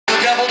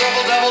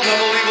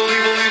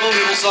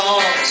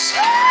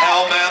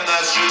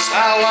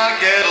how I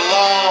get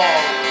along.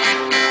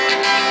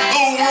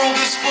 The world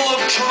is full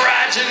of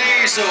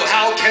tragedy, so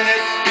how can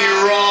it be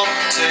wrong?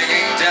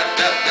 Singing death,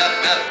 death, death,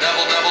 death,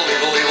 devil, devil,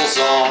 evil, evil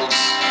songs.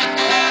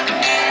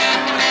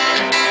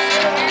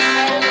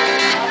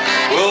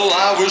 Well,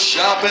 I was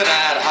shopping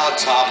at Hot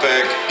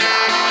Topic,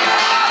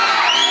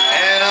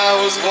 and I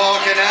was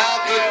walking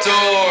out the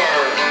door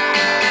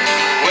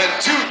when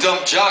two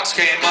dumb jocks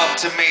came up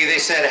to me. They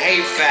said,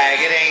 "Hey fag,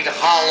 it ain't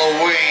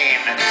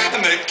Halloween,"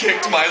 and they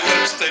kicked my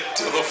lipstick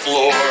to the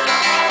floor.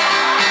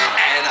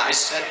 And I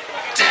said,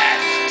 "Dad,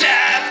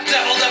 dad,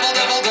 devil, devil,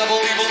 devil, devil,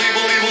 evil,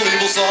 evil, evil,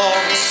 evil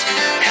songs.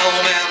 Hell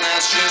man,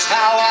 that's just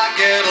how I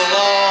get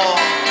along.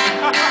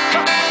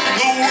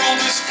 The world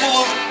is full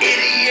of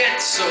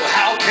idiots, so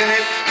how can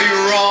it be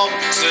wrong?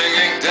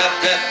 Singing death,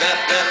 death,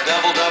 death, death,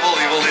 devil, devil,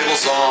 evil, evil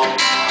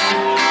songs."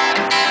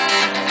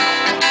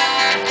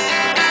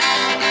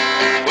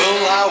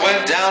 Well, I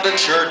went down to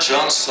church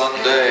on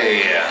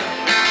Sunday.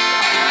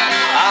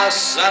 I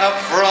sat up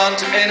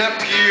front in a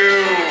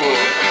pew.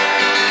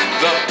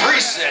 The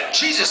priest said,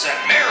 "Jesus and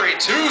Mary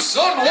too,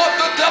 son, what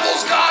the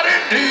devil's got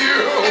into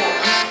you?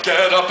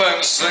 Get up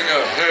and sing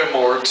a hymn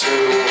or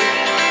two."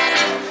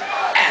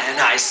 And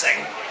I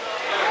sang,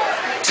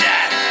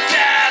 "Dad,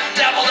 dad,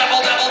 devil,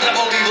 devil, devil,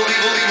 devil, evil,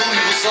 evil, evil,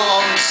 evil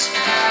songs.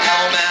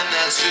 Hell man,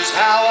 that's just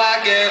how I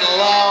get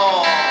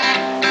along.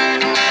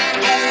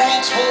 The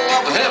world's full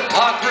of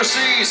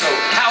hypocrisy, so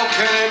how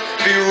can it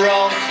be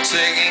wrong?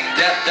 Singing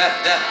death, death,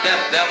 death,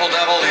 death, devil,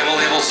 devil, evil,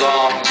 evil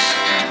songs."